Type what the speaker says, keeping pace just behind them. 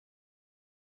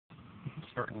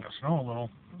starting to snow a little.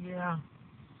 Yeah.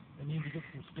 I need to get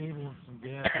some stable and some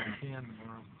gas in the can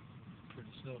tomorrow for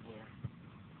the snow blower.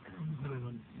 I really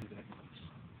want to do that much.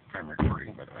 I'm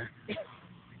recording, by the way.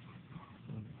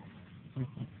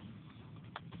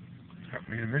 Haven't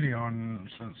made a video on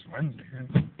since Wednesday.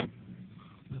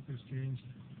 Nothing's changed.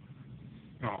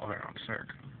 No, they're not sick.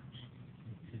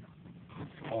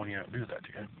 Oh, yeah, do that to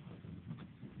you.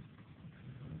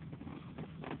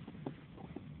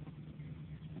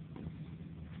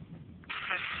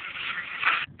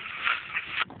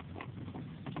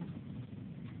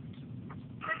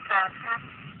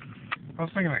 I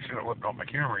was thinking I should have whipped out my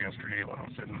camera yesterday when I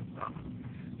was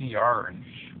in ER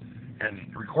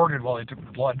and recorded while they took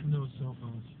the blood. No cell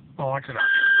phones. Well, I could have.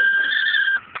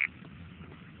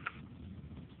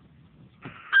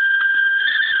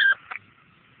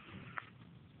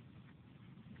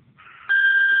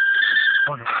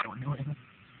 Wonder what they were doing.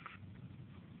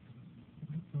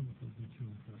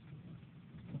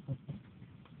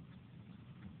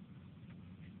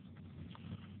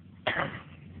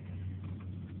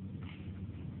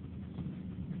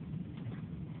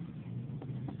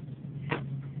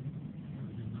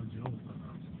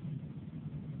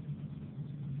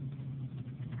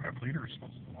 Liters was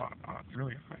a lot. It's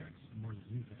really high. More than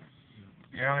you had.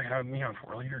 Yeah, they had me on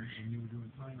 4 liters. And you were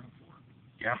doing fine on 4.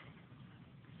 Yeah.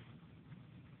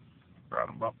 Brought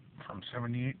them up from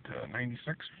 78 to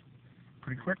 96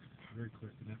 pretty quick. Very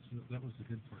quick. And that was the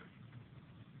good part.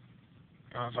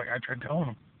 I was like, I tried telling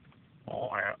them, well,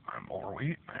 I'm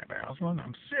overweight, I have asthma, and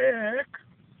I'm sick.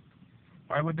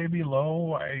 Why would they be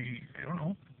low? I don't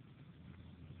know.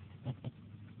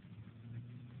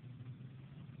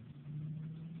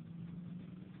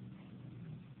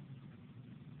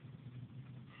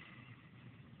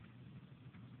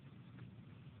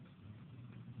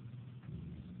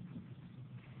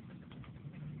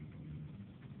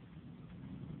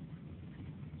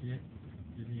 Yeah.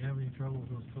 Did you have any trouble with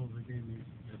those pills they gave me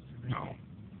yesterday? No.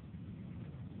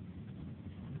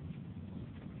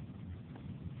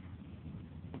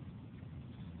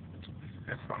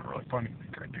 It's not really funny. They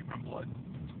tried to take my blood.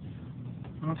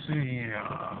 Let's see.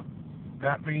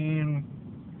 That vein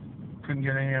couldn't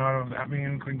get any out of. That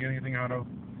vein couldn't get anything out of.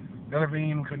 The other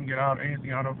vein couldn't get out anything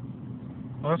out of.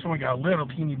 Well, this one we got a little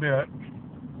teeny bit.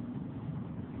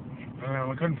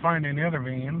 We couldn't find any other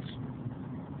veins.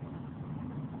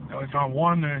 We found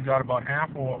one and it got about half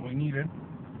of what we needed,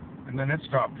 and then it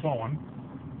stopped flowing.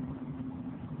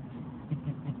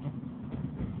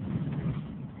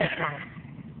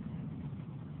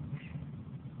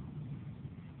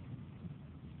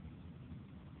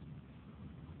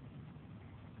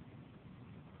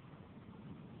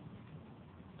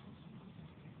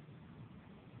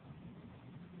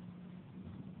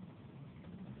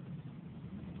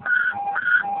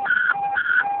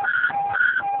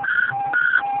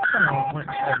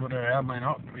 I would have had mine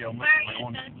out to be able to make my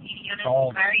own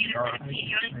stalls. Fire unit 17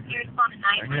 units, you respond to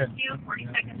 912,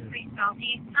 42nd Street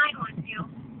Southeast, 912,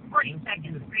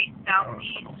 42nd Street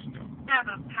Southeast. Have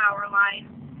a power line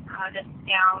that's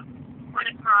down, run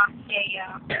across a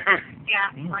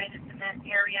gas line that's in that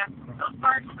area. Those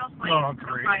bars, those flames,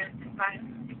 those fires and fires.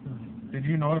 Did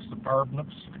you notice the power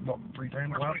blips about 3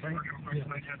 times last night? Yeah.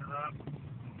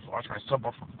 So watch my sub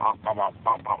off. Pop, pop, pop,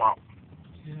 pop, pop, pop.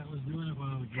 Yeah, I was doing it while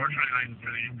I was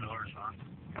 $429 huh?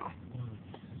 Yeah.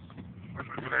 It's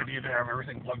a good idea to have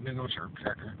everything plugged into a surf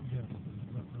protector. Yeah.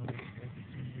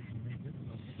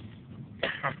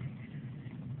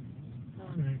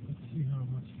 Alright, let's see how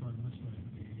much fun this might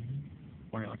be.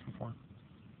 What are you looking for?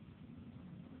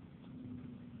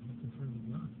 Looking for the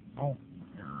gun. Oh,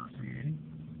 you're 380?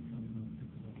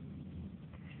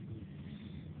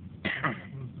 What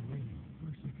was the rating?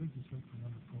 First, I could just wait for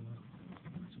one to pull out.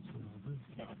 That's just what I'll do.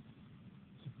 Yeah.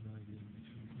 Except for now I didn't make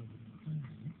sure it's over the thing.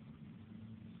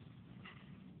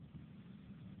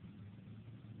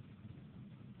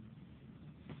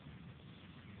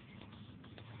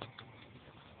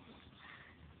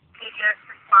 PGS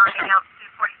responding out to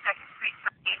 42nd Street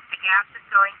Southeast. The gas is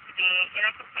going to be in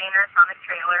a container. It's on a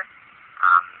trailer.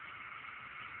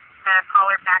 The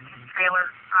caller back his trailer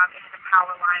into the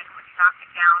power line, which knocked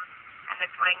it down, and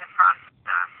it's laying across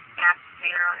the gas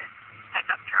container on his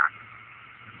pickup truck.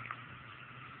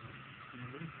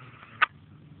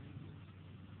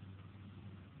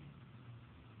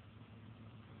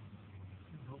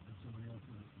 I'm hoping somebody else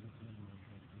will look in on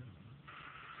that.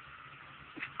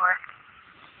 Or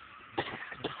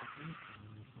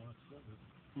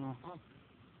Mm-hmm.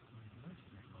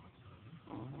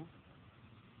 Mm-hmm.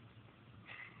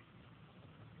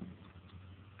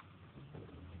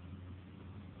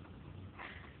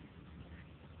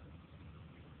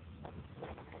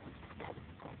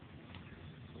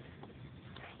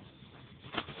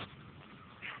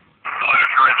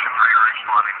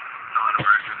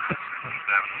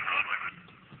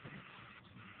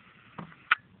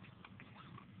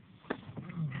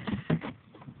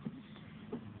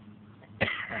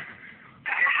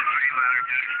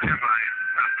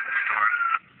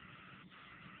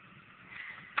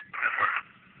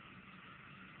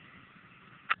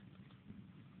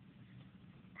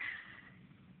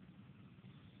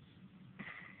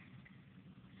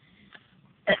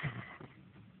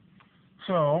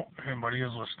 So, if anybody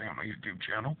is listening on my YouTube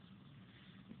channel,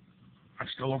 I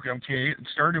still look okay. It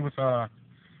started with a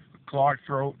clogged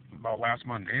throat about last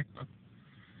Monday,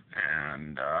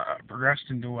 and progressed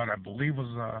into what I believe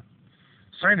was a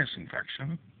sinus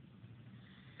infection.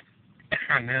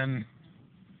 And then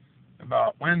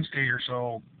about Wednesday or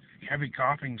so, heavy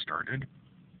coughing started.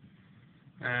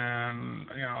 And,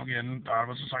 you know, again, thought it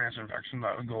was a sinus infection,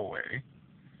 that would go away.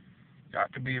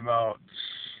 Got to be about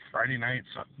Friday night,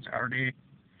 Saturday.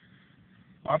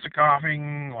 Lots of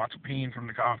coughing, lots of pain from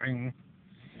the coughing.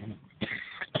 I'm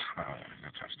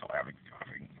still having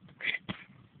coughing.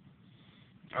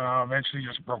 Eventually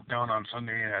just broke down on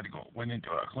Sunday and went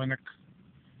into a clinic,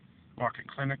 walk-in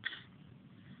clinic.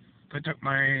 They took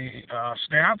my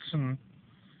stats, and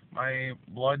my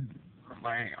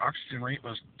oxygen rate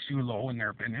was too low in their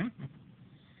opinion.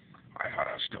 I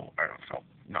felt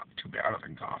not too bad other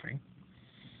than coughing.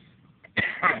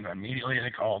 And immediately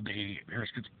they called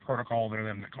there's a protocol there,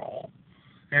 then they call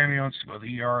ambulance to go to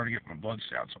the ER to get my blood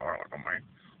stats or my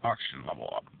oxygen level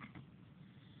up.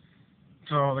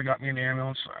 So they got me in the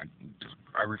ambulance.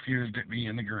 I refused to be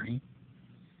in the gurney.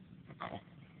 I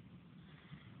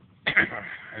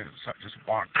just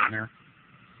walked in there.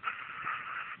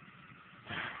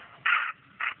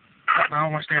 Now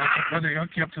my stats, they hook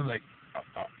you up to the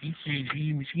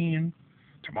EKG machine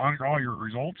to monitor all your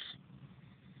results.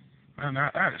 And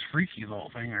that is freaky little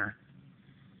thing there.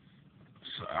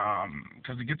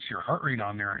 Because it gets your heart rate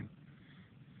on there.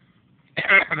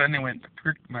 And then they went to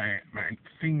prick my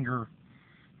finger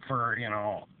for,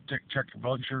 check your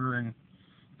blood sugar and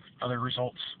other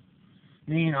results.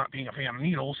 Me not being a fan of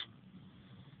needles,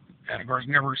 and of course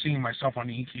never seen myself on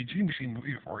the EKG machine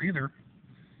before either.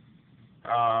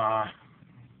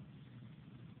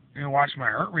 Watch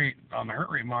my heart rate on the heart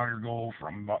rate monitor go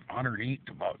from about 108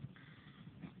 to about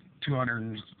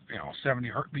 270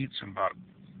 heartbeats in about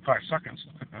 5 seconds.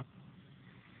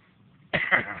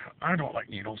 I don't like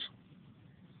needles.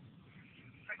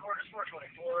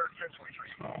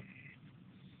 So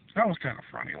that was kind of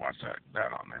funny to watch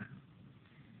that on there.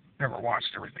 Never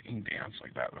watched everything dance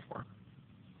like that before.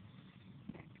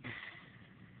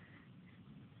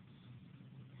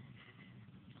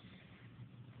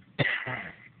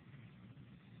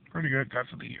 Pretty good. Got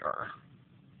to the ER.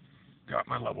 Got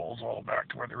my levels all back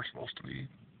to where they were supposed to be.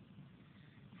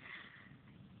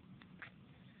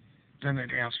 Then they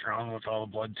danced around with all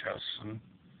the blood tests, and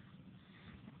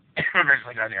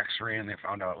eventually got an X-ray, and they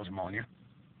found out it was pneumonia.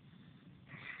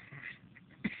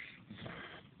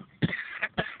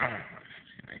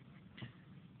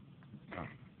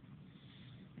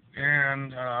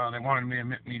 And they wanted me to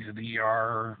admit me to the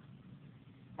ER.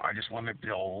 I just wanted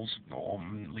pills, go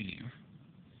home and leave.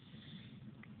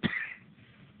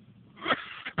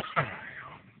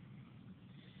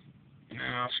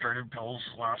 I started pills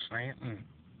last night, and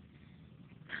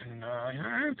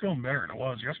I'm feeling better than it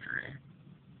was yesterday.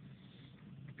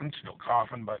 I'm still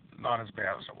coughing, but not as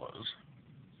bad as it was.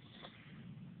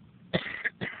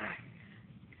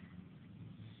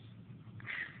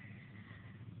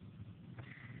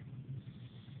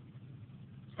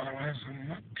 Otherwise,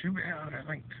 not too bad. I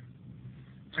think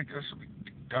this will be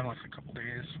done with in a couple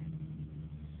days.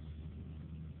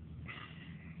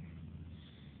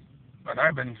 But I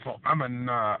haven't slept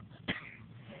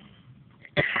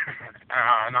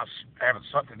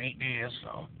in 8 days,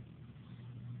 so,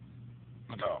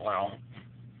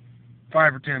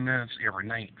 5 or 10 minutes every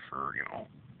night for,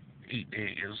 8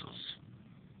 days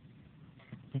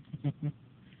is,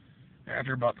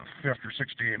 after about the 5th or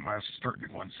 6th day, I was starting to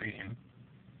go insane.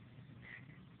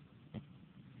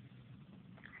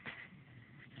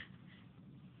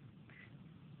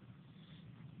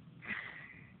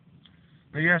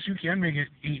 But yes, you can make it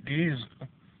 8 days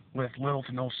with little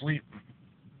to no sleep.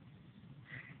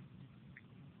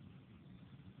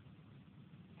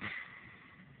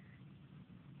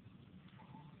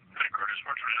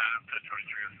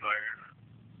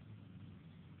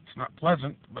 It's not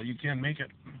pleasant, but you can make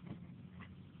it.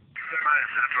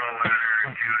 Central Ladder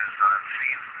 2 is on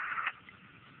scene.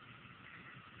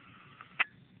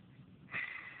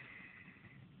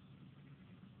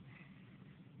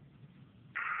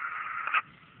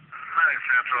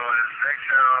 Central is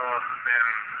XL, been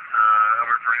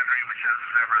over for injury, which is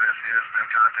whoever this is, been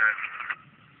contacted.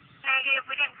 Negative,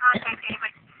 we didn't contact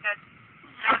anybody. I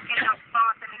was getting on the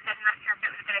phone, and he said, I'm not sure if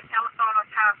it was a telephone or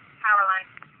power line.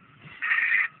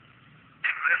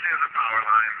 This is a power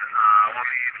line.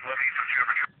 We'll need some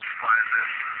temperature to flies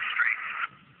this straight.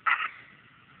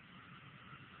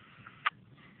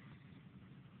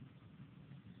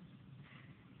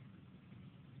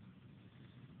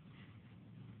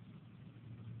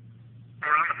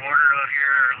 We're on the border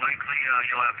here, likely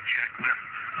you'll have to check with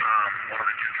one of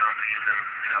the two companies and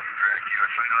have them direct you.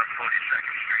 It's right on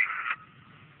 42nd Street.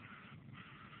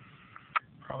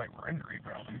 Probably rendering,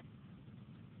 probably.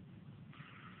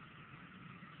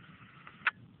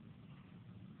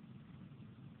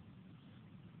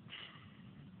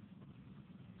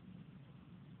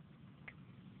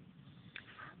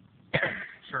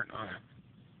 Certainly a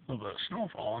little bit of snow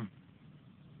falling.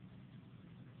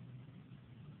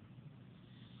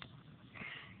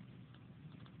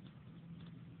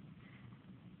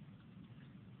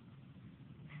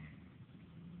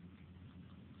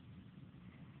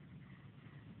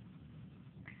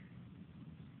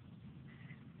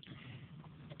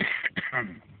 Metro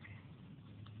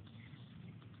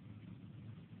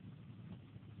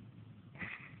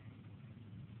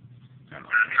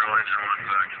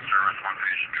Insurance can service one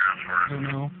patient transport. I don't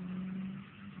know.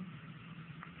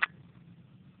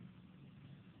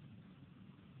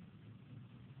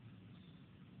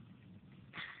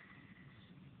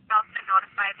 Also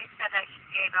notified. They said that should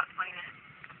be about 20 minutes.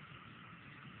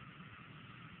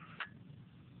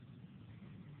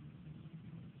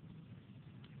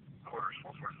 Orders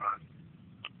 445.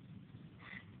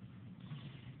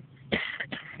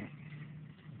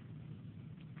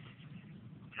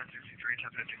 1063,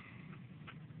 1050.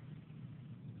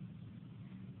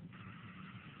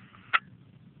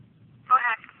 Go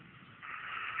ahead.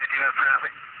 Did you have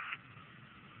traffic?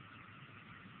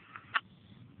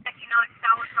 Let you know it's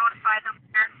was notified them.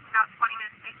 About 20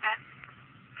 minutes, they said.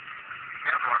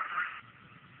 Yeah, what?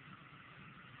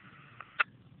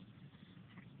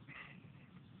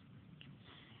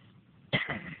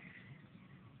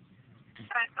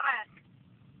 Go ahead.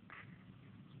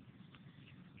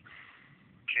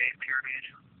 J. Pyramid,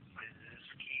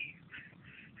 Whiskey,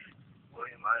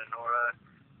 William Idenora,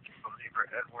 Zebra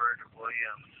Edward,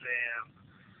 William Sam,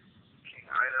 King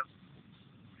Ida,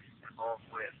 involved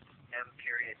with M.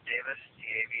 Davis,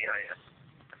 DAVIS.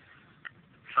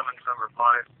 Summons number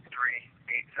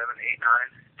 538789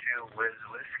 to Wiz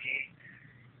Whiskey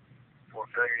for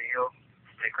failure to yield.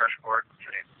 State crash report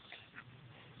today.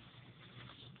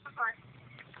 Of course.